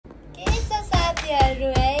साथीहरु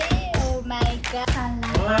है oh my God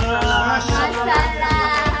माशाल्लाह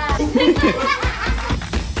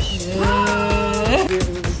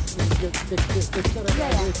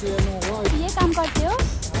ये काम करते हो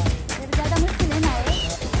ज्यादा मुश्किल है ना है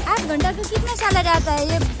 8 घंटा का कितना सैलरी आता है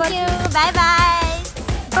ये बाय बाय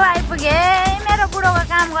तो आइपुगे मेरो बुढोको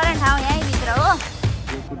काम गर्ने ठाउँ यही भित्र हो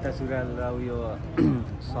यो कुर्ता सुरुवाल र यो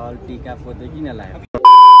सल टीका पोते किन लायो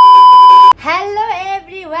हेलो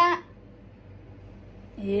एभ्रीवान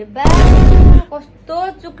ए बा कस्तो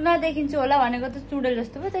चुक्न देखिन्छु होला भनेको त चुडेल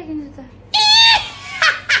जस्तो पो देखिन्छ त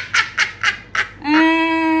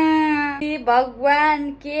भगवान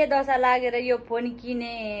के दशा लागेर यो फोन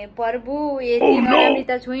किने प्रभु यति नराम्री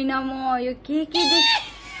त छुइन म यो के देख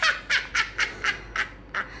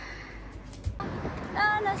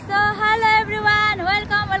So hello everyone,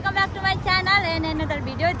 welcome back to my channel and another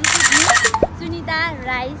video. This is me, Sunita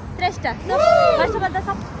Rai Shrestha. So first of all,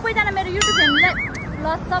 सबैजना मेरो YouTube फ्यामिलीलाई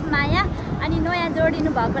lots of माया अनि नयाँ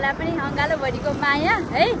जोडिनु भएकोलाई पनि अंगालो भरिको माया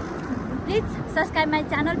है please subscribe my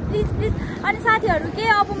channel please अनि साथीहरु के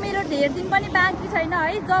अब मेरो धेर दिन पनि बाँकी छैन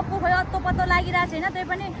है जबको खोइ अत्तो पत्तो लागिरहेको छैन त्यही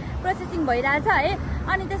पनि प्रोसेसिङ भइरहेछ है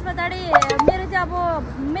अनि त्यसपछि मेरो चाहिँ अब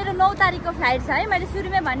मेरो 9 तारिखको फ्लाइट छ है मैले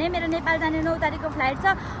सुरुमै भने मेरो नेपाल जाने 9 तारिखको फ्लाइट छ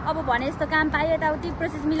अब भने जस्तो काम पाए यताउति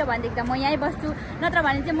प्रोसेस मिल्यो भनेदेखि त म यहीँ बस्छु नत्र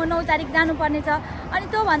भने चाहिँ म 9 तारिख जानुपर्ने छ अनि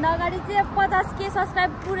त्यो भन्दा अगाडि चाहिँ 50K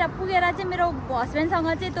सब्स्क्राइब पुगेर चाहिँ मेरो हस्बेन्डसँग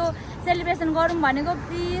चाहिँ त्यो सेलिब्रेसन गरौँ भनेको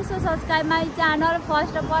please subscribe my channel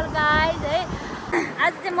first of all guys है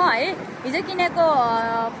आज चाहिँ म है हिजो किनेको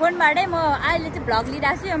फोनबाटै म अहिले चाहिँ भ्लग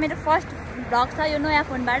लिइरहेको छु यो मेरो फर्स्ट भ्लग छ यो नयाँ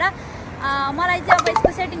फोनबाट मलाई चाहिँ अब यसको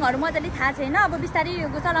सेटिङहरु मजाले थाहा छैन अब बिस्तारै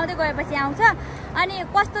चलाउँदै गएपछि आउँछ अनि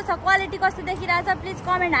कस्तो छ क्वालिटी कस्तो देखिरहेछ प्लिज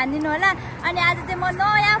कमेन्ट हान्दिनु होला अनि आज चाहिँ म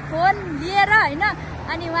नयाँ फोन लिएर हैन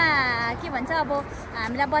अनि उहाँ के भन्छ अब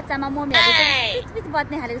हामीलाई बच्चामा मम्मीहरुले पिच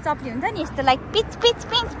बज्ने खालको चप्ली हुन्छ नि यस्तो लाइक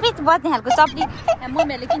पिच बज्ने खालको चप्ली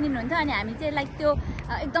मम्मीहरुले किनिदिनु हुन्छ अनि हामी चाहिँ लाइक त्यो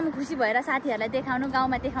एकदम खुसी भएर साथीहरुलाई देखाउनु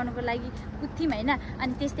गाउँमा देखाउनुको लागि कुद्थ्यौं हैन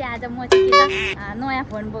अनि त्यस्तै आज म चाहिँ के नयाँ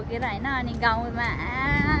फोन बोकेर हैन अनि गाउँमा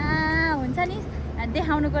हुन्छ नि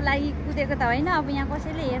देखाउनुको लागि कुदेको त होइन अब यहाँ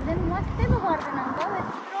कसैले हेर्दैन मस्तै पो गर्दैन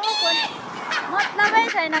मतलबै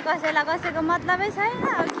छैन कसैलाई कसैको मतलबै छैन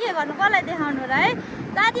अब के गर्नु कसलाई देखाउनु र है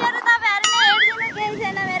साथीहरु तपाईहरुले हेर्दिनु केही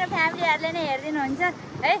छैन मेरो फ्यामिलीहरुले नै हेर्दिनुहुन्छ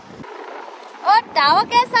है ओ ढावा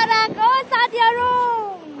के सराको साथीहरु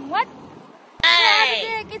व्हाट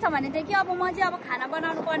के छ भने देखि अब म चाहिँ अब खाना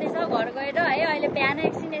बनाउनु पर्ने छ घर गएर है अहिले बिहान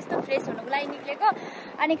एकछिन यस्तो फ्रेश हुनुको लागि निक्लेको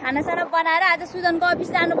अनि खानासारा बनाएर आज सुजनको अफिस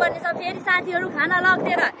जानुपर्ने छ फेरि साथीहरु खाना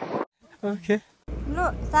लग्देर ओके ल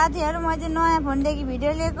साथीहरु म चाहिँ नयाँ फोनदेखि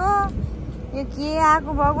भिडियो लिएको यो के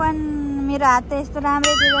आको भगवान मेरो हात त यस्तो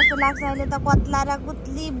राम्रै थियो जस्तो लाग्छ अहिले त पतला र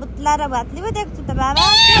कुत्ली बुत्ला र भातली पो देख्छु त बाबा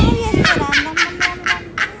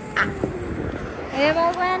हे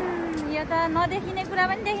भगवान यो त नदेखिने कुरा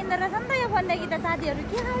पनि देखिँदो रहेछ नि त यो फोनदेखि त साथीहरु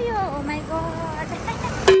के हो यो ओ माय गॉड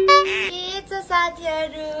के छ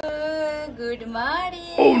साथीहरु गुड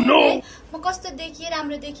मर्निङ म कस्तो देखिए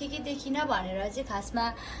राम्रो देखिए कि देखिन भनेर चाहिँ खासमा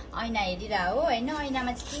ऐना हेरिरा हो हैन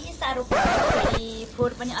ऐनामा चाहिँ के सारो फेरि फोर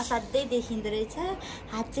पनि असाध्यै देखिँदो रहेछ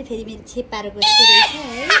हात चाहिँ फेरि मेरो छेपारेको जस्तो रहेछ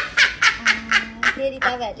है फेरि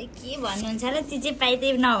तपाईहरुले के भन्नुहुन्छ र चिजे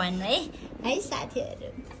पाइदै नभन्नु है साथीहरु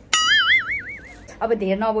अब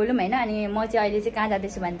धेर नबोलौँ हैन अनि म चाहिँ अहिले चाहिँ कहाँ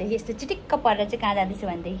जाँदैछु भनेदेखि यस्तो चिटिक्क परेर चाहिँ कहाँ जाँदैछु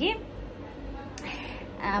भनेदेखि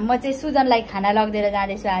म चाहिँ सुजनलाई खाना लगिदिएर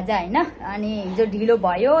जाँदैछु आज हैन अनि हिजो ढिलो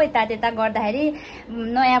भयो यता त्यता गर्दाखेरि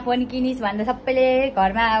नयाँ फोन किनिस् भनेर सबैले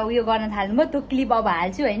घरमा उयो गर्न थाल्नु भयो त्यो क्लिप अब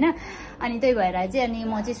हाल्छु हैन अनि त्यही भएर चाहिँ अनि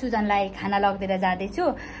म चाहिँ सुजनलाई खाना लगिदिएर जाँदैछु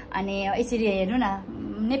अनि यसरी हेर्नु न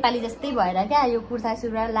नेपाली जस्तै भएर क्या यो कुर्ता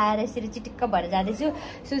सुरुवाल लाएर यसरी चिटिक्क भएर जाँदैछु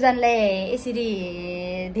सुजनले यसरी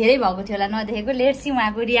धेरै भएको थियो होला नदेखेको लेट्सी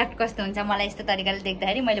उहाँको रियाक्ट कस्तो हुन्छ मलाई यस्तो तरिकाले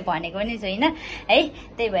देख्दाखेरि मैले भनेको पनि छैन है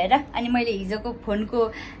त्यही भएर अनि मैले हिजोको फोनको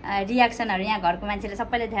रियाक्सनहरु यहाँ घरको मान्छेले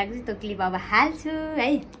सबैले देखाएको छु त्यो क्लिप अब हाल्छु है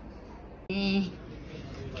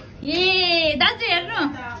ए दाजु हेर्नु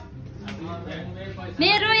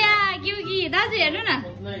मेरो यहाँ क्युकी दाजु हेर्नु न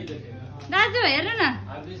दाजु हेर्नु न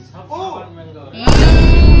ए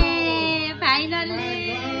फाइनली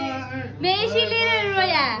मैं इसीलिए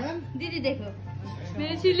रोया दीदी देखो मैं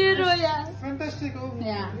इसीलिए रोया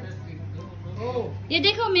ये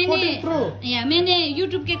देखो मैंने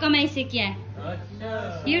YouTube के कमाई से किया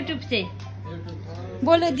YouTube से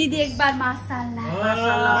बोलो दीदी एक बार माशाल्लाह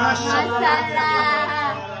माशाल्लाह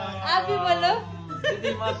आप भी बोलो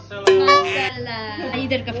दीदी माशाल्लाह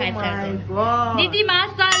इधर का 5,000 दीदी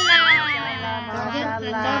माशाल्लाह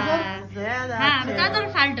हाँ चादर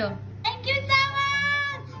फाल्टो thank you so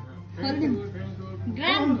much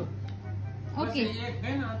grand okay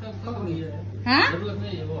है ना, तो हाँ जरूरत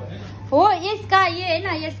नहीं है, वो है ना। हो इसका ये है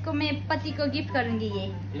ना, इसको मैं पति को गिफ्ट करूंगी ये।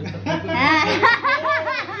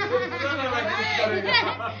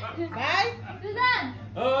 भाई सुजन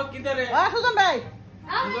किधर है? सुजन भाई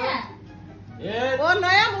आओ ना। ये वो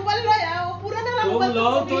नया मोबाइल लो यार, वो पुराना वाला तुम मोबाइल लो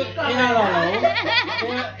तो ये वाला लो,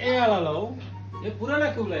 ये वाला लो। ये पुराना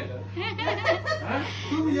क्यों लाएगा?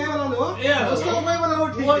 तुम ये वाला लो, ये वाला उसको लो। मैं वाला लो,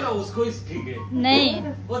 ठीक वो है। लो, उसको इस ठीक है। नहीं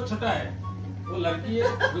वो छोटा है, वो लड़की है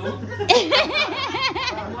जो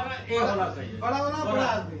हमारा ए वाला सही है। बड़ा वाला बड़ा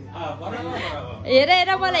आदमी। हाँ, बड़ा वाला। हेरा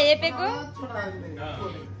हेरा बोला ये पे को छोटा आदमी। हाँ।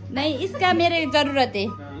 नहीं, इसका मेरे जरूरत है।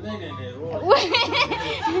 नहीं वो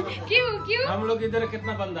क्यों क्यों? हम लोग इधर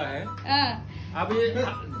कितना बंदा है हाँ। अब ये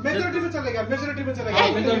मेजोरिटी में चलेगा, मेजोरिटी में हाँ,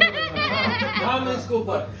 चलेगा। हम इसके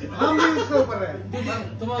ऊपर हम भी उसके ऊपर है।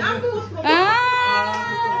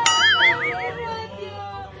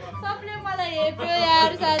 सबले मलाई हेप्यो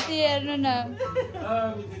यार साथी, हेर्नु न।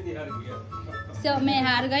 सो मैं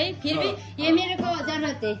हार गई, फिर भी ये मेरे को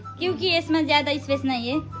जरूरत है क्योंकि इसमें ज्यादा स्पेस नहीं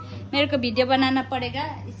है, मेरे को वीडियो बनाना पड़ेगा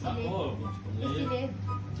इसीलिए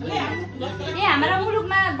ये हमारा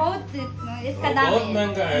मुलुकमा बहुत इसका दाम बहुत है,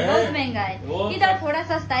 महंगा है। बहुत महंगा है। बहुत- इधर थोड़ा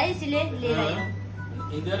सस्ता है इसीलिए ले रही हूँ।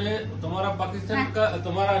 इधर है तुम्हारा पाकिस्तान का,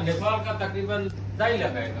 तुम्हारा नेपाल का तकरीबन 2.5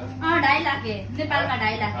 लाख आएगा। हाँ 2.5 लाख है, नेपाल का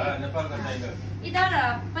 2.5 लाख है। हाँ, नेपाल का 2.5 लाख। इधर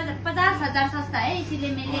 50,000 सस्ता है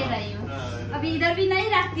इसीलिए मैं ले रही हूँ। हाँ। अभी इधर भी नहीं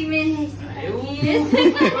रखती मैं,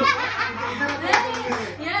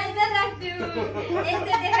 यहाँ इधर रखती हूँ,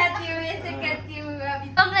 ऐसे दिखाती हूँ, ऐसे करती हूँ। अभी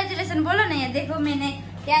कांग्रेचुलेशन बोलो ना, ये देखो मैंने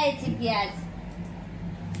क्या है चिपी आज।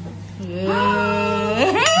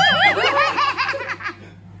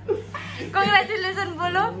 कांग्रेचुलेशन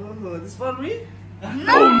बोलो। This for me?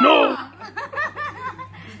 No.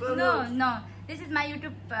 No. This is my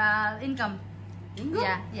YouTube income.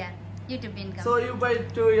 Yeah. YouTube income. So you buy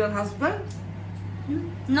to your husband?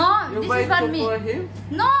 No, You this buy is for to me. for him?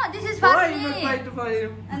 No, this is for Why me. you buy to for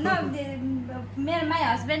him? No, my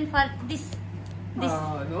husband for this. No,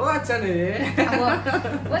 अच्छा नहीं। वो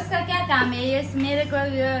उसका क्या काम है, ये मेरे को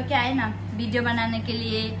क्या है ना, वीडियो बनाने के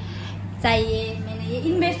लिए चाहिए। मैंने ये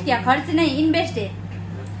इन्वेस्ट किया, खर्च नहीं, इन्वेस्ट है।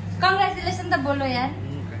 कांग्रेचुलेशन तो बोलो यार।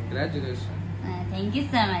 Congratulations. Thank you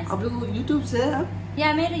so much. आप लोग YouTube से हैं?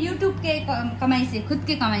 या मेरे YouTube के कमाई से, खुद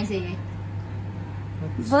के कमाई से ये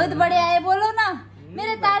बहुत बढ़िया है, बोलो ना।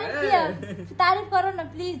 मेरे तारीफ किया, तारीफ करो ना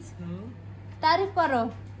प्लीज, तारीफ करो।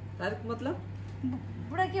 तारीख मतलब?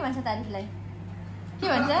 बुढा के भन्छ तारीफलाई, के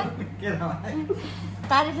भन्छ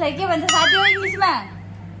तारीफलाई के भन्छ साथी हो इङ्ग्लिसमा?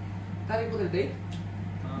 तारीख मतलब date?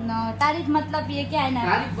 न तारीफ मतलब ये क्या है ना,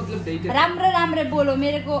 तारीख मतलब date है। राम्रे बोलो,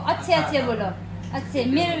 मेरे को अच्छे बोलो, अच्छे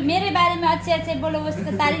मेरे बारे में अच्छे बोलो, उसको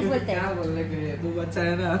तारीफ बोलते क्या हैं। बोलने के लिए? तू अच्छा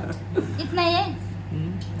है ना? इतना ही है।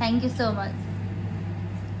 Thank you so much.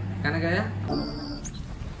 खाना खाया?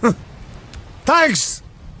 Thanks!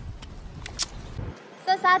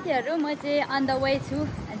 सो साथीहरू, म चाहिँ अन द वे छु,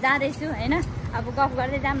 जाँदैछु होइन। अब गफ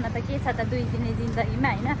गर्दै जाऊँ न त, के छ त 2 दिने जिन्दगीमा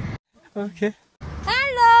होइन। Okay.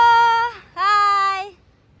 हेलो, हाय,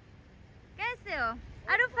 कैसे हो?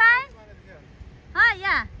 Are you fine? हाँ,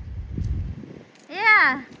 या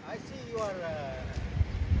I see you are.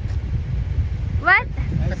 What?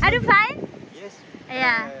 Are you fine? Yes.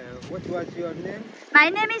 Yeah. What was your name? My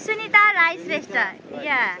name is Sunita Rai Shrestha.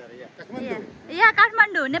 Yeah. Yeah,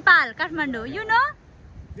 Kathmandu, Nepal, Kathmandu. You know?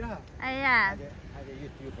 Yeah. Yeah. As a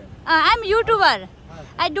YouTuber. I'm YouTuber.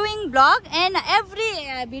 I doing blog and every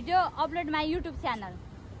video upload my YouTube channel.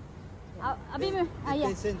 अभी मैं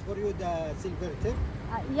They send for you the silver tape.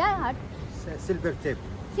 yeah, Silver tape.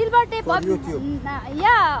 silver tape For of YouTube.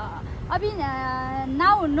 Yeah. अभी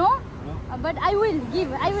now no, but I will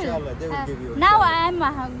give. I will. Inshallah, they will give you, Now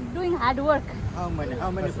inshallah. I am doing hard work. How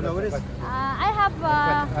many followers? I have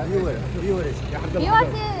Viewers. viewers here.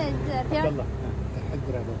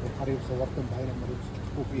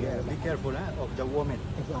 Yeah, be careful of the woman.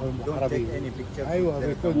 Don't take any pictures.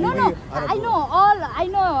 No. I know all. I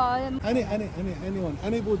know. Anyone,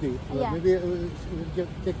 anybody. Yeah. Maybe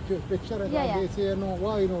take picture and Yeah. they say no.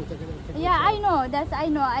 Why no? Take Yeah, I know. I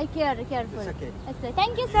know. I careful. It's okay.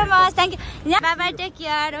 Thank you so much. Thank you. Yeah. Bye. Take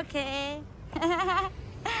care. Okay.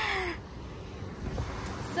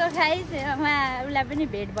 So guys, उसलाई पनि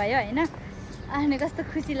भेट भयो हैन, अनि कस्तो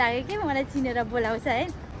खुसी लाग्यो कि मलाई चिनेर बोलाउँछ है।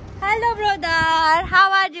 Hello brother, how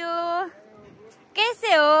are you? कैसे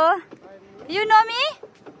हो? You know me?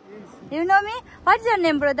 You know me? What's your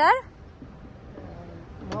name, brother?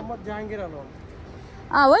 Mohammed Jahangir Alam.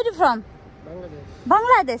 Where are you from? Bangladesh.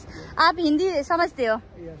 Bangladesh. आप हिंदी समझते हो?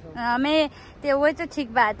 Yes. मैं तो वो तो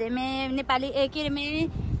ठीक बात है, मैं नेपाली एक ही में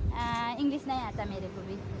इंग्लिश नहीं आता मेरे को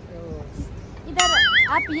भी। इधर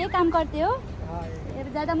आप ये काम करते हो? हाँ, ये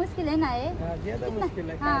ज़्यादा मुश्किल है ना ये? ज्यादा मुश्किल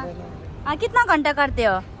है। हाँ कितना घंटा करते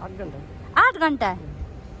हो? 8 घंटा। 8 घंटा।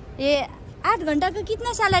 ये 8 घंटा का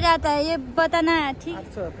कितना सैलरी आता है ये बताना ठीक?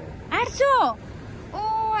 800 रुपये। 800? ओ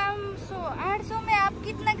 800 में आप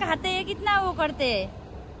कितना खाते हैं, कितना वो करते हैं?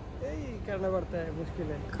 यही करना पड़ता है,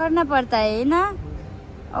 मुश्किल है। करना पड़ता है ना।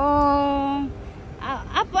 ओ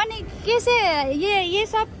आप अनि कैसे ये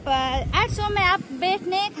सब 800 में आप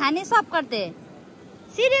बैठने खाने सब करते हैं?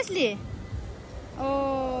 Seriously? Oh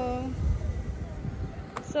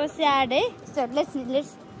so sad eh? So let's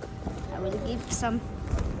I will give some.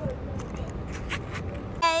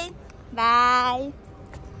 Bye.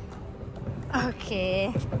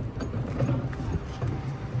 Okay.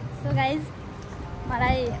 So guys,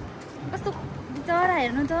 मलाई कस्तो बिचरा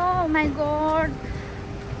हेर्नु त, ओ माई गॉड।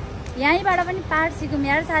 यहीँबाट पनि पार्ट सिकौँ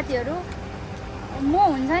यार साथीहरू। म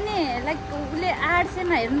हुन्छ नि लाइक उसले 800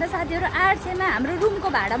 मा हेर्नु त साथीहरू, 800 मा हाम्रो रुमको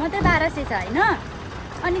भाडा मात्रै 1200 छ होइन।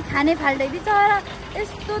 अनि खाने फाल्टै बिचरा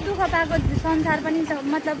यस्तो दुःख पाएको संसार पनि छ,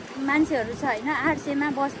 मतलब मान्छेहरू छ होइन। 800 मा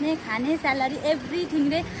बस्ने खाने स्यालेरी एभ्रिथिङ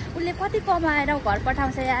रे उसले कति कमाएर घर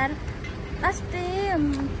पठाउँछ यार। लास्टै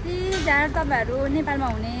प्लिज यार तपाईँहरू नेपालमा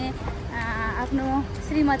हुने आफ्नो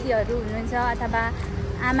श्रीमतीहरू हुनुहुन्छ अथवा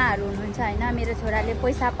आमाहरू हुनुहुन्छ होइन, मेरो छोराले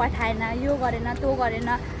पैसा पठाएन, यो गरेन त्यो गरेन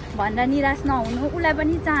भनेर निराश नहुनु। उसलाई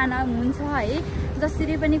पनि चाहना हुन्छ है,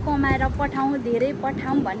 जसरी पनि कमाएर पठाउँ, धेरै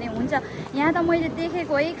पठाउँ भन्ने हुन्छ। यहाँ त मैले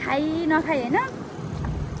देखेको है, खाइ नखाइ होइन,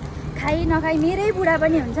 खाइ नखाइ मेरै बुढा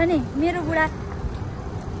पनि हुन्छ नि, मेरो बुढा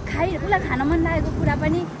उसलाई खान मन लागेको कुरा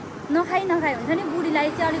पनि नखाइ हुन्छ नि। बुढीलाई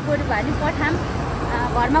चाहिँ अलिक बरु भए नि पठाऊँ,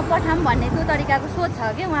 घरमा पठाऊँ भन्ने त्यो तरिकाको सोच छ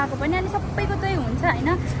कि उहाँको पनि। अनि सबैको त्यही हुन्छ होइन।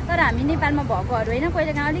 तर हामी नेपालमा भएकोहरू होइन,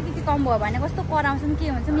 कहिलेकाहीँ अलिकति कम भयो भने कस्तो कराउँछौँ के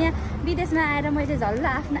हुन्छौँ। यहाँ विदेशमा आएर मैले झल्ल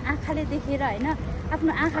आफ्नो आँखाले देखेर होइन,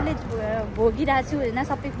 आफ्नो आँखाले भोगिरहेको छु होइन,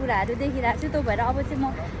 सबै कुराहरू देखिरहेको छु। त्यो भएर अब चाहिँ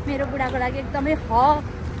म मेरो बुढाको लागि एकदमै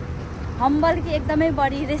हम्बल कि एकदमै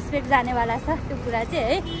बढी रेस्पेक्ट जानेवाला छ त्यो कुरा चाहिँ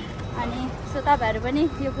है। अनि सो तपाईँहरू पनि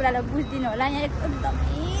यो कुरालाई बुझिदिनु होला। यहाँ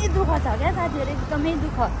एकदमै दुःख छ क्या साथीहरू, एकदमै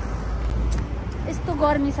दुःख। यस्तो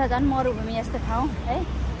गर्मी छ झन् मरुभूमि यस्तो ठाउँ है।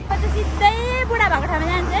 म चाहिँ सिधै बुढा भएको ठाउँमा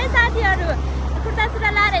जान्छु है साथीहरू। खुट्टा सुट्टा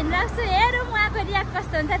लाएर हिँडिरहेको छु, हेरौँ उहाँको रियाक्ट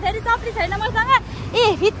कस्तो हुन्छ। फेरि चप्ली छैन मसँग, ए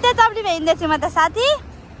फित्ते चप्ली हिँड्दैछु म त साथी।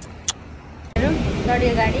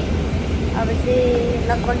 लड्यो गाडी। अब चाहिँ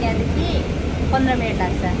लगभग यहाँदेखि 15 मिनट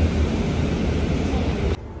लाग्छ।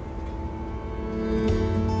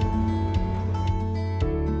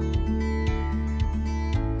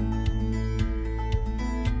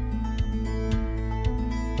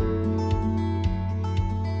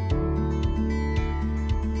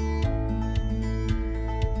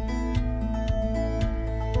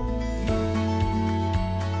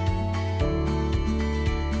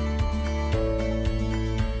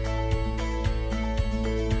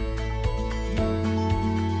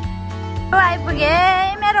 आइपुगे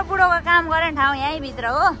मेरो बुढोको काम गर्ने ठाउँ यहीँभित्र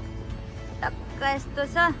हो, टक्क यस्तो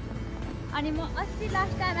छ। अनि म अस्ति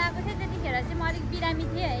लास्ट टाइम आएको थिएँ, त्यतिखेर चाहिँ म अलिक बिरामी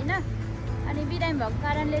थिएँ होइन। अनि बिरामी भएको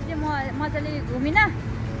कारणले चाहिँ म मजाले घुमिनँ।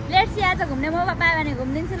 लेट्स आज घुम्ने मौका पायो भने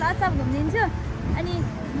घुमिदिन्छु, लसअप घुमिदिन्छु। अनि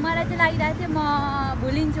मलाई चाहिँ लागिरहेको थियो म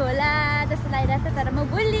भुलिन्छु होला जस्तो लागिरहेको थियो, तर म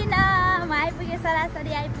भुलिनँ। म आइपुगेँ,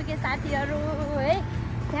 सरासरी आइपुगेँ साथीहरू है।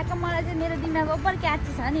 ठ्याक्क मलाई चाहिँ मेरो दिमागको उपर क्याच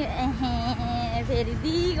छ नि, फेरि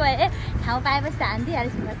गएँ ठाउँ पाएपछि त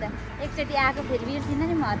हानिदिइहाल्छु म त। एकचोटि आएको फेरि बिर्सिनँ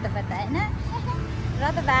नि महत्त्व पत्ता होइन। र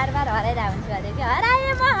त बार हराइरहेको हुन्छु अरे कि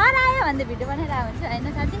हराएँ भन्दै भिडियो बनाइरहेको हुन्छु होइन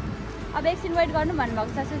साथी। अब एकछिन वेट गर्नु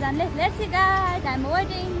भन्नुभएको छ सुजनले। Let's see guys, I am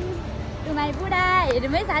waiting to my बुढा।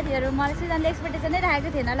 हेरौँ है साथीहरू, मलाई सुजनले एक्सपेक्टेसनै राखेको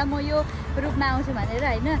थिएन होला म यो रूपमा आउँछु भनेर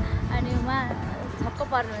होइन। अनि उहाँ छक्क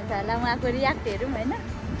पर्नुहुन्छ होला, उहाँको रियाक्ट हेरौँ होइन।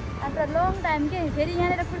 आफ्टर लङ टाइम के फेरि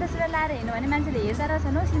यहाँनिर खुट्टा सुट्टा लाएर हिँड्नु भने मान्छेले हेर्छ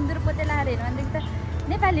रहेछन् हो, सिन्दुर पोते लाएर हिँड्नु भनेदेखि त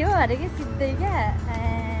नेपाली हो अरे कि सिधै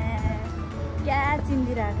क्या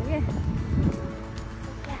चिन्दिरहेको के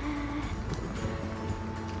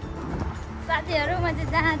साथीहरू। म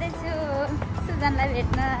चाहिँ जाँदैछु सुजनलाई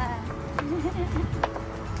भेट्न।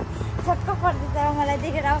 छक्क पर्दैछ मलाई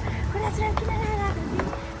देखेर, खुट्टा सुट्टा किन लाएर आएको कि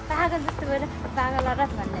पागल जस्तो भएर, पागल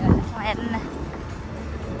रथ भन्ने भएर म हेर्न।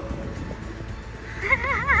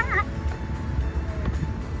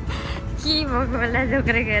 के भएको होला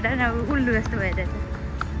जोक्रेको हेर न, उल्लु जस्तो भइरहेछ।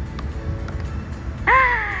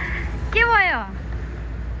 के भयो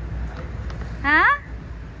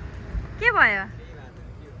के भयो?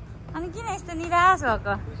 अनि किन यस्तो निराश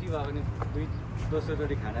भएको? खुसी भयो भने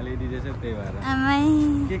दोस्रोचोटि खाना ल्याइदिँदैछ त्यही भएर।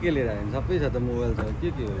 आमै के लिएर आयो? सबै छ त, मोबाइल छ, के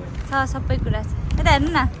हो? छ सबै कुरा छ। यता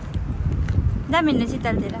हेर्नु न, जाम हिँड्नु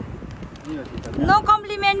शीतलतिर। No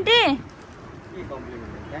complement day. के complement?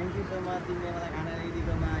 Thank you so much, तिमीले मलाई खाना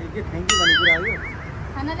ल्याइदिएकोमा। के थ्याङ्क यू भन्ने कुरा हो?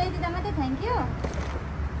 खाना ल्याइदिँदा मात्रै थ्याङ्क यू।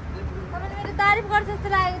 तपाईँले मेरो तारिफ गर्छ जस्तो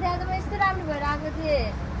लागेको थियो। आज म यस्तो राम्रो भएर आएको थिएँ।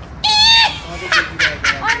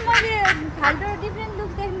 अनि मैले फाल्टो डिफ्रेन्ट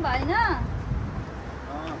लुक देख्नु भएन।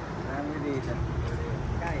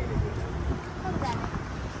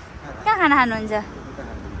 कहाँ खाना खानुहुन्छ?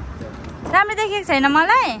 राम्रो देखेको छैन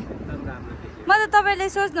मलाई। म त तपाईँले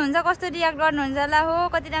सोच्नुहुन्छ कस्तो रियाक्ट गर्नुहुन्छ होला हो,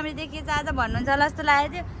 कति राम्रो देखिएछ आज भन्नुहुन्छ होला जस्तो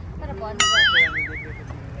लागेको थियो। तर भन्नुभयो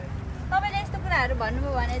तपाईँले यस्तो कुराहरू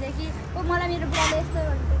भन्नुभयो भनेदेखि मलाई मेरो बुढाले यस्तो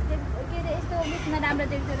के अरे यस्तो लुकमा राम्रो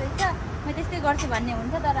देख्दो रहेछ, म त्यस्तै गर्छु भन्ने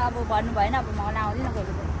हुन्छ। तर अब भन्नु भएन, अब मलाई आउँदैन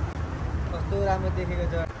कहिले पनि। कस्तो राम्रो देखेको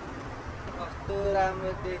छ, कस्तो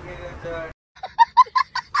राम्रो देखेको छ।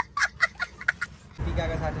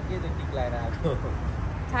 टिकाको साथी के त्यो टिक लगाएर आएको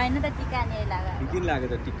छैन त टिका नि लगाएको। किन लाग्यो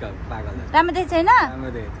त टिका पागल राम्रो देखेको छैन?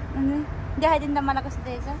 राम्रो देखेको छ। देखाइदिनु त मलाई कस्तो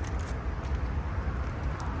देखेछ।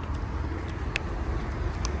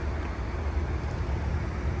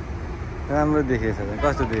 राम्रो देखेछ त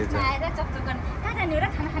कस्तो देखेछ? आएर चकचक गर्ने। कहाँ जाने हो र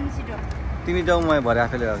खाना खानु छिटो? तिमी जाऊ म भरे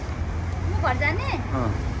आफैले आउँछु। म घर जाने?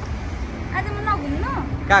 आज म नघुम्नु?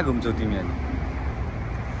 कहाँ घुम्छौ तिमी अहिले?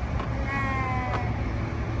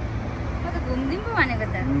 म त घुम्दिउँ पो भनेको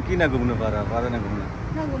त। किन घुम्नु पर्दैन घुम्नु?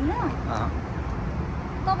 नघुम्नु?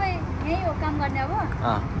 तपाईँ यहीँ हो काम गर्ने अब?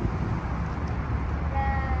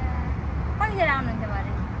 कतिखेर आउनुहुन्छ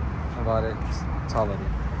भरे? भरे 6 बजे।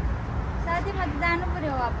 साथी म त जानु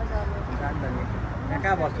पर्यो वापस अब।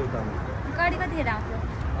 कहाँ बस्छौ त? गाडी कतिखेर आउँछ?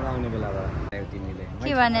 आउने बेला भयो तिमीले।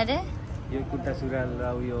 के भने रे? यो कुर्ता सुरुवाल र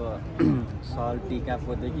उयो सल टिका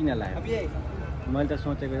पोते किन लाग्यो? मैले त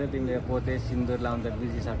सोचेको थिएँ तिमीले पोते सिन्दुर लाउनु त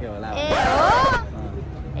बिर्सिसक्यो होला।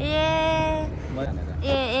 ए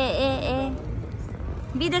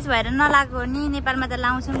विदेश भएर नलाएको नि, नेपालमा त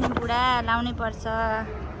लाउँछौँ नि बुढा, लाउनै पर्छ।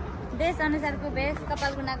 देश अनुसारको भेष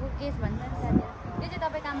कपाल गुनाको केस भन्छ नि साथी। यो चाहिँ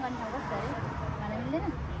तपाईँ काम गर्ने ठाउँ कस्तो अरे भन्नु मिल्दैन?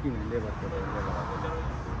 किन लेबर के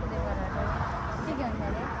हुन्छ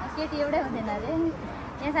अरे? केटी एउटै हुँदैन अरे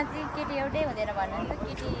यहाँ। साँच्ची केटी एउटै हुँदैन भन्नुहुन्छ।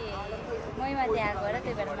 केटी मै माथि आएको र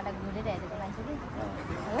त्यही भएर मलाई घुरिरहेको मान्छेले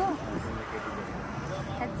हो।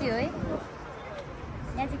 साँच्ची हो है,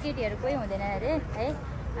 यहाँ चाहिँ केटीहरू कोही हुँदैन अरे है।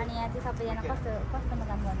 अनि यहाँ चाहिँ सबैजना कस्तोमा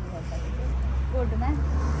काम गर्नुहुन्छ कोर्टमा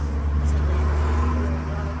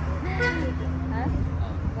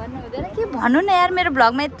भन्नु हुँदैन। के भन्नु न यार, मेरो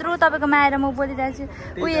भ्लगमा यत्रो तपाईँकोमा आएर म बोलिरहेको छु।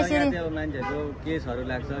 ऊ यसरी मान्छेहरूको केसहरू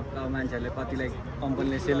लाग्छ, मान्छेहरूले कतिलाई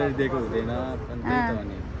कम्पनीले सेलेरी दिएको हुँदैन,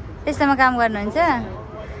 त्यस्तोमा काम गर्नुहुन्छ।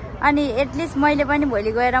 अनि एटलिस्ट मैले पनि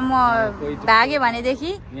भोलि गएर म भागेँ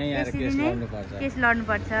भनेदेखि केस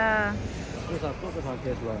लड्नुपर्छ।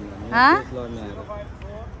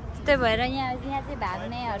 त्यही भएर यहाँ चाहिँ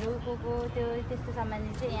भाग्नेहरू को त्यो त्यस्तो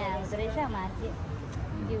सम्बन्धी चाहिँ यहाँ हुँदो रहेछ उहाँहरू चाहिँ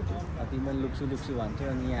ड्युटी। लुक्सु भन्थ्यो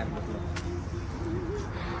अनि यहाँ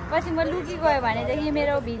पछि म लुकी गयो भनेदेखि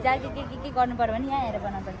मेरो भिजा के गर्नु पर्यो भने यहाँ आएर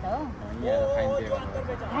बनाउनुपर्छ हो।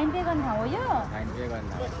 फाइन पे गर्ने ठाउँ हो यो?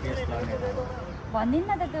 भनिदिनु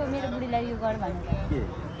न त त्यो मेरो बुढीलाई यो गर भनेर।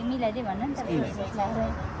 त्यो मिलाइदिए भन्नु नि त।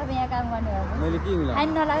 तपाईँ यहाँ काम गर्नु हो भने फाइन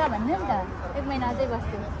नलगा भन्नु नि त। 1 महिना अझै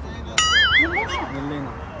बस्छु। मिल्दैन।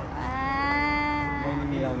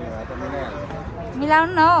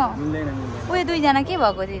 मिलाउनु न हो। उयो 2 जना के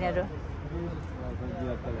भएको तिनीहरू?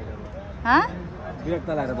 विरक्त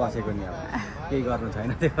लागेर बसेको नि, अब केही गर्नु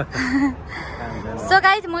छैन। सो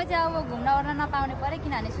गाइज म चाहिँ अब घुम्न ओर्न नपाउने पऱ्यो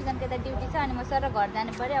किनभने सुजनको त ड्युटी छ। अनि म सर घर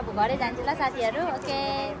जानु पऱ्यो। अब घरै जान्छु ल साथीहरू। ओके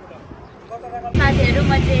साथीहरू,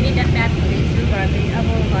 म चाहिँ रिटर्न ब्याक हुँदैछु घर। अब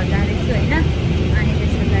घर जाँदैछु होइन। अनि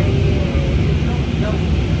त्यस पछाडि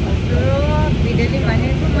भिडियोले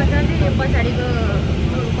भनेको मजाले यो पछाडिको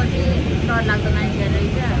कति डर लाग्दो मान्छेहरू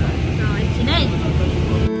रहेछ। एकछिन है।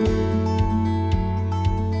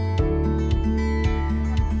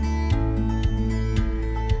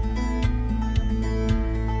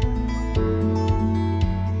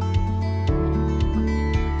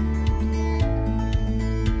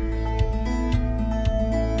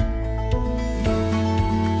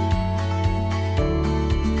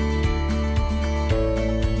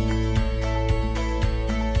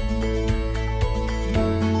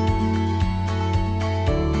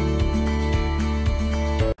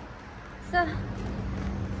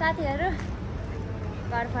 साथीहरू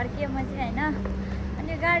घर फर्कियो म चाहिँ होइन।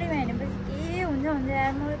 अनि गाडीमा हिँडेपछि के हुन्छ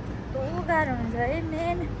यार, म कस्तो गाह्रो हुन्छ है।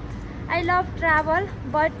 Main I love travel,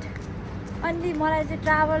 but only मलाई चाहिँ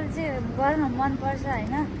ट्राभल चाहिँ गर्न मनपर्छ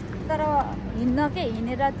होइन। तर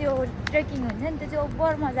हिँडेर त्यो ट्रेकिङ हुन्छ नि, त्यो चाहिँ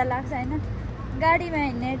ओभर मजा लाग्छ होइन। गाडीमा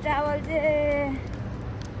हिँड्ने ट्राभल चाहिँ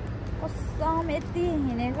कसम यति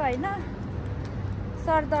हिँडेको होइन,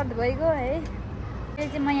 सरदर्द भइगयो है। त्यो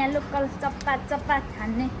चाहिँ म यहाँ लोकल चपात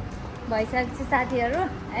खाने भइसकेको छु साथीहरू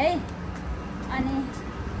है। अनि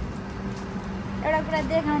एउटा कुरा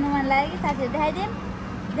देखाउनु मन लाग्यो कि साथीहरू देखाइदिउँ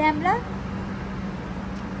ड्याम ल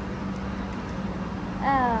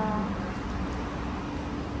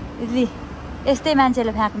लि यस्तै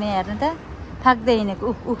मान्छेले फ्याँक्ने हेर्नु त फ्याँक्दै हिँडेको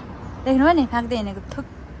देख्नुभयो नि फ्याँक्दै हिँडेको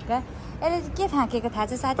थुक्का यसले चाहिँ के फ्याँकेको थाहा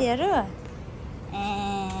छ साथीहरू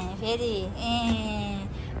फेरि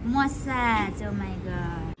मसाज ओ माइ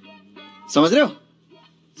गॉड समझ रहे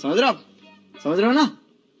हो ना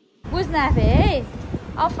बुझ्नु आफै है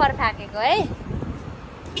अफर फ्याँकेको है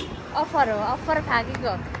अफर हो अफर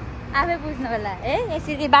फ्याँकेको आफै बुझ्नु होला है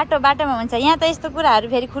यसरी बाटोमा हुन्छ यहाँ त यस्तो कुराहरू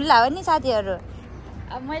फेरि खुल्ला हो नि साथीहरू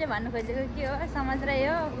अब मैले भन्नु खोजेको के हो समझ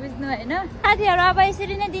रह्यो बुझ्नु होइन साथीहरू अब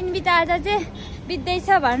यसरी नै दिन बिताएर चाहिँ बित्दैछ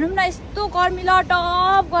भनौँ न यस्तो गर्मी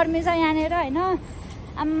लटप गर्मी छ यहाँनिर होइन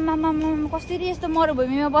आम्मामा कसरी यस्तो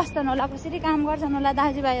मरुभूमिमा बस्छन् होला कसरी काम गर्छन् होला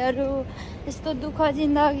दाजुभाइहरू यस्तो दुःख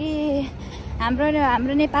जिन्दगी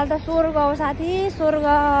हाम्रो नेपाल त स्वर्ग हो साथी स्वर्ग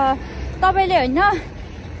तपाईँले होइन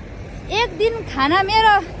एक दिन खाना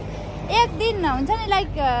मेरो एक दिन हुन्छ नि लाइक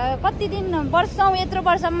कति दिन वर्षौँ यत्रो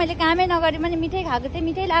वर्ष मैले कामै नगरे पनि मिठै खाएको थिएँ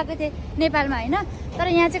मिठै लागेको थिएँ नेपालमा होइन तर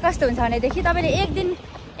यहाँ चाहिँ कस्तो हुन्छ भनेदेखि तपाईँले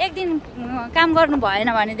एक दिन काम गर्नु भएन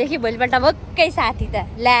भनेदेखि भोलिपल्ट भक्कै साथी त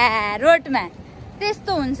ल्या रोडमा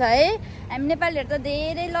त्यस्तो हुन्छ है हामी नेपालीहरू त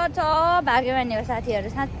धेरै लड्छ भाग्यो भन्ने हो साथीहरू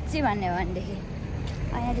साँच्ची भन्ने हो भनेदेखि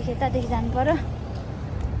यहाँदेखि यतादेखि जानु पर्यो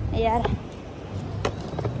यार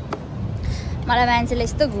मलाई मान्छेले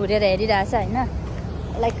यस्तो घुरेर हेरिरहेछ होइन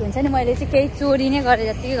लाइक हुन्छ नि मैले चाहिँ केही चोरी नै गरेँ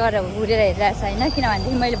जति गरेर घुरेर हेरिरहेको छ होइन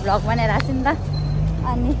किनभनेदेखि मैले भ्लग बनाएर आएको छु नि त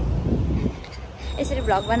अनि यसरी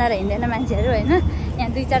भ्लग बनाएर हिँड्दैन मान्छेहरू होइन यहाँ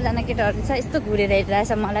 2-4 केटाहरू छ यस्तो घुरेर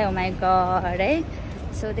हेरिरहेछ मलाई हो माइ गॉड है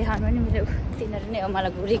सो देखाउनु पनि मेरो तिनीहरू नै हो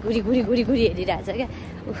मलाई घुरी हेरिरहेछ क्या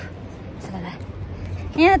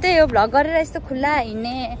यहाँ त्यही हो भ्लग गरेर यस्तो खुल्ला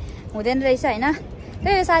हिँड्ने हुँदैन रहेछ होइन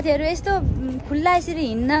त्यही हो साथीहरू यस्तो खुल्ला यसरी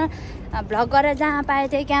हिँड्न भ्लग गरेर जहाँ पाए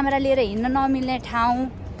त्यही क्यामेरा लिएर हिँड्न नमिल्ने ठाउँ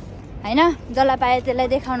होइन जसलाई पाए त्यसलाई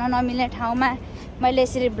देखाउन नमिल्ने ठाउँमा मैले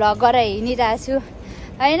यसरी भ्लग गरेर हिँडिरहेको छु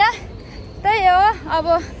होइन त्यही हो अब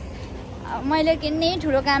मैले किन्ने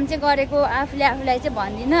ठुलो काम चाहिँ गरेको आफूलाई चाहिँ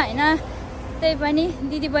भन्दिनँ होइन त्यही पनि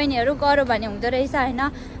दिदीबहिनीहरू गरौँ भने हुँदो रहेछ होइन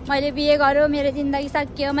मैले बिहे गऱ्यो मेरो जिन्दगी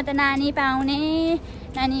सकियो म त नानी पाउने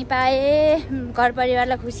नानी पाएँ घर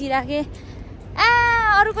परिवारलाई खुसी राखेँ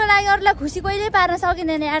अरूको लागि अरूलाई खुसी कहिल्यै पार्न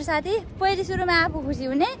सकिँदैन यार साथी पहिले सुरुमा आफू खुसी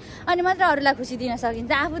हुने अनि मात्र अरूलाई खुसी दिन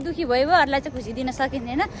सकिन्छ आफू दुःखी भयो अरूलाई चाहिँ खुसी दिन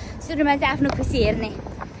सकिँदैन सुरुमा चाहिँ आफ्नो खुसी हेर्ने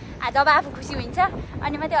जब आफू खुसी हुन्छ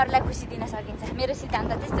अनि मात्रै अरूलाई खुसी दिन सकिन्छ मेरो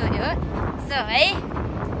सिद्धान्त त्यस्तो हो सो है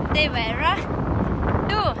त्यही भएर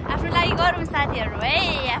आफ्नो लागि गरौँ साथीहरू है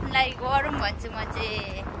आफ्नो लागि गरौँ भन्छु म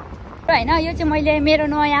चाहिँ होइन यो चाहिँ मैले मेरो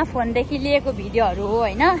नयाँ फोनदेखि लिएको भिडियोहरू हो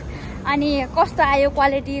होइन अनि कस्तो आयो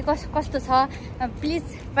क्वालिटी कस्तो छ प्लिज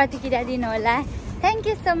प्रतिक्रिया दिनु होला थ्याङ्क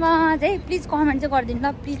यू सो मच है प्लिज कमेन्ट चाहिँ गरिदिनु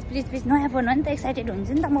ल प्लिज नयाँ फोन हो नि त एक्साइटेड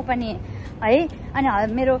हुन्छु नि त म पनि है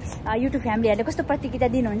अनि मेरो युट्युब फ्यामिलीहरूले कस्तो प्रतिक्रिया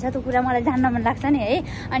दिनुहुन्छ त्यो कुरा मलाई जान्न मन लाग्छ नि है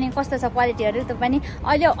अनि कस्तो छ क्वालिटीहरू त पनि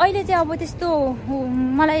अहिले चाहिँ अब त्यस्तो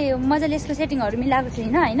मलाई मजाले यसको सेटिङहरू मिलाएको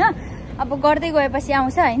छुइनँ होइन अब गर्दै गएपछि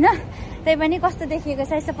आउँछ होइन त्यही पनि कस्तो देखिएको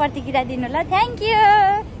छ यसो प्रतिक्रिया दिनु ल थ्याङ्क यू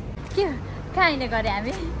के कहाँ हिँड्ने गऱ्यो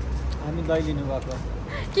हामी दही लिनु गएको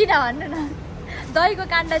किन भन्नु न दहीको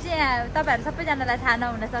काण्ड चाहिँ तपाईँहरू सबैजनालाई थाहा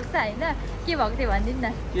नहुन सक्छ होइन के भएको थियो भनिदिनु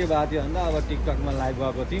न के भएको थियो भन्दा अब टिकटकमा लाइभ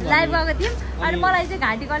गएको थियौँ अनि मलाई चाहिँ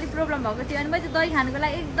घाँटीको अलिक प्रब्लम भएको थियो अनि मैले चाहिँ दही खानुको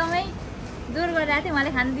लागि एकदमै जोर गरिरहेको थिएँ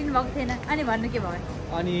मलाई खानु दिनुभएको थिएन अनि भन्नु के भयो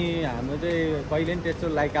अनि हाम्रो चाहिँ कहिले पनि त्यस्तो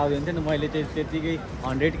लाइक आउँदैन थियो मैले चाहिँ त्यतिकै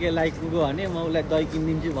 100K लाइक पुग्यो भने म उसलाई दही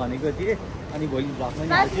किनिदिन्छु भनेको थिएँ अनि भोलि भ्लगमा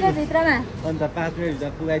 5 मिनटभित्रमा अन्त 5 मिनटभित्र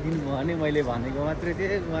पुगाइदिनु भयो भने मैले भनेको मात्रै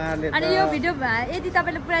थिएँ उहाँहरूले अनि यो भिडियो यदि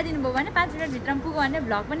तपाईँले पुऱ्याइदिनु भयो भने 5 मिनटभित्रमा पुग्यो भने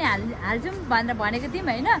भ्लग पनि हाल्छौँ भनेर भनेको थियौँ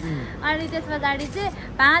होइन अनि त्यस पछाडि चाहिँ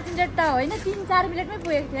 5 मिनट त होइन 3-4 मिनटमै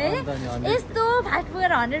पुगेको थियो है यस्तो फास्ट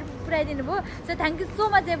पुगेर 100 पुऱ्याइदिनु भयो so thank you so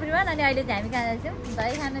much everyone अनि अहिले चाहिँ हामी कहाँ जान्छौँ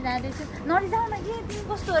दही खान जाँदैछौँ नरिसाउ न कि तिमी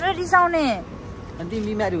कस्तो हो र रिसाउने अनि तिमी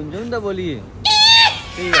बिमारी हुन्छौ नि त भोलि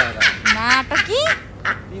त्यही भएर नाटकी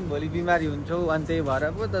तिमी भोलि बिमारी हुन्छौ अनि त्यही भएर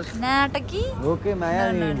पो त नाटकी हो के माया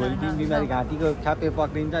नि भोलि तिमी बिमारी घाँटीको छापे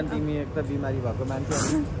पक्रिन्छ अनि तिमी एक त बिमारी भएको मान्छे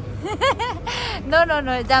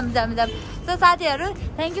नो जाम सो साथीहरू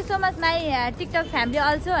thank you so much my TikTok family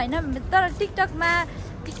also होइन तर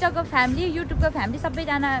टिकटकको फ्यामिली युट्युबको फ्यामिली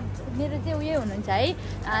सबैजना मेरो चाहिँ उयो हुनुहुन्छ है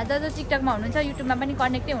जो टिकटकमा हुनुहुन्छ युट्युबमा पनि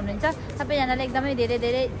कनेक्टै हुनुहुन्छ सबैजनालाई एकदमै धेरै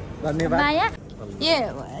धेरै माया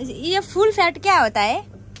ये फुल फैट क्या होता है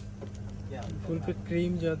फुल पे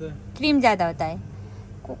क्रीम ज़्यादा होता है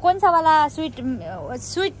कौन सा वाला स्वीट नहीं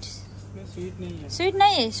है स्वीट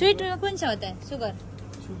नहीं है स्वीट कौन सा होता है शुगर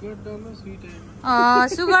शुगर डालो स्वीट है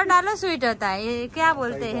शुगर डालो स्वीट होता है, ये क्या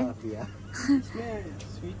बोलते हैं? इसमें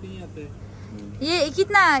स्वीट नहीं आते ये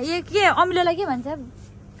कितना, ये के अमिलोलाई के भन्छ?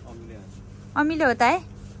 अमिलो होता है?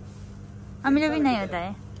 अमिलो भी नहीं होता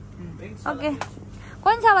है। ओके,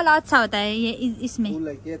 कौन सा वाला अच्छा होता है ये इसमें?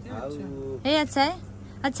 ये अच्छा है?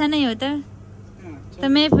 अच्छा नहीं होता तो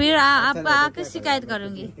मैं फिर आपको आके शिकायत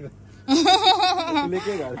करूंगी।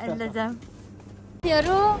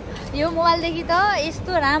 यो मोबाइलदेखि त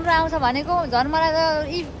यस्तो राम्रो आउँछ भनेको झन् मलाई त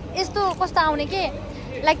यस्तो कस्तो आउने के,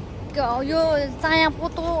 लाइक यो चाया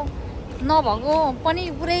पोतो नभएको पनि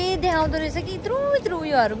पुरै देखाउँदो रहेछ कि इत्रु इत्रु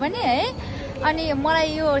उयोहरू पनि है। अनि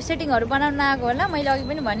मलाई यो सेटिङहरू बनाउन नआएको होला, मैले अघि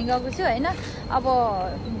पनि भनिगएको छु होइन। अब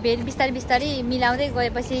बिस्तारै बिस्तारै मिलाउँदै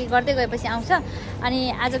गएपछि गर्दै गएपछि आउँछ। अनि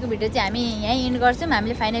आजको भिडियो चाहिँ हामी यहीँ इन्ड गर्छौँ।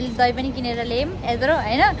 हामीले फाइनली दही पनि किनेर ल्यायौँ यत्रो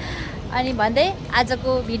होइन। अनि भन्दै आजको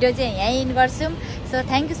भिडियो चाहिँ यहीँ इन्ड गर्छौँ। So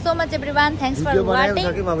thank you so much everyone, thanks for watching.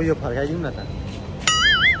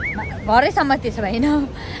 घरैसम्म त्यसो भएन।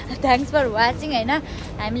 थ्याङ्क्स फर वाचिङ होइन,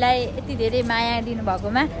 हामीलाई यति धेरै माया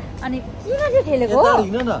दिनुभएकोमा। अनि किन चाहिँ ठेलेको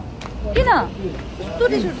किन यस्तो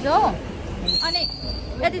रिस उठ्छ हो? अनि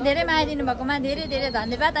यति धेरै माया दिनुभएकोमा धेरै धेरै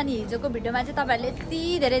धन्यवाद। अनि हिजोको भिडियोमा चाहिँ तपाईँहरूले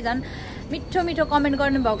यति धेरै झन् मिठो मिठो कमेन्ट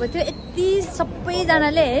गर्नुभएको थियो, यति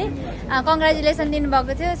सबैजनाले है कङ्ग्रेचुलेसन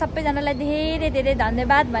दिनुभएको थियो। सबैजनालाई धेरै धेरै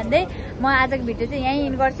धन्यवाद भन्दै म आजको भिडियो चाहिँ यहीँ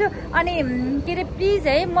इन्ड गर्छु। अनि के अरे प्लिज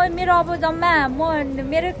है, मेरो अब जम्मा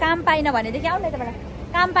मेरो काम पाइनँ भनेदेखि आउनु न यताबाट,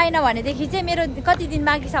 काम पाइनँ भनेदेखि चाहिँ मेरो कति दिन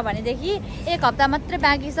बाँकी छ भनेदेखि 1 हप्ता मात्रै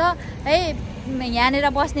बाँकी छ है यहाँनिर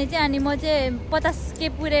बस्ने चाहिँ। अनि म चाहिँ 50K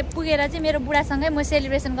पुगेर चाहिँ मेरो बुढासँगै म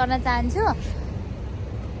सेलिब्रेसन गर्न चाहन्छु।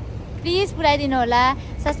 प्लिज पुऱ्याइदिनु होला।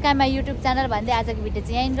 सब्सक्राइब माई युट्युब च्यानल भन्दै आजको भिडियो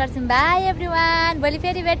चाहिँ यहीँ गर्छौँ। बाई एभ्रिवान, भोलि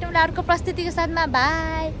फेरि भेटौँला अर्को प्रस्तुतिको साथमा।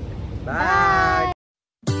 By by.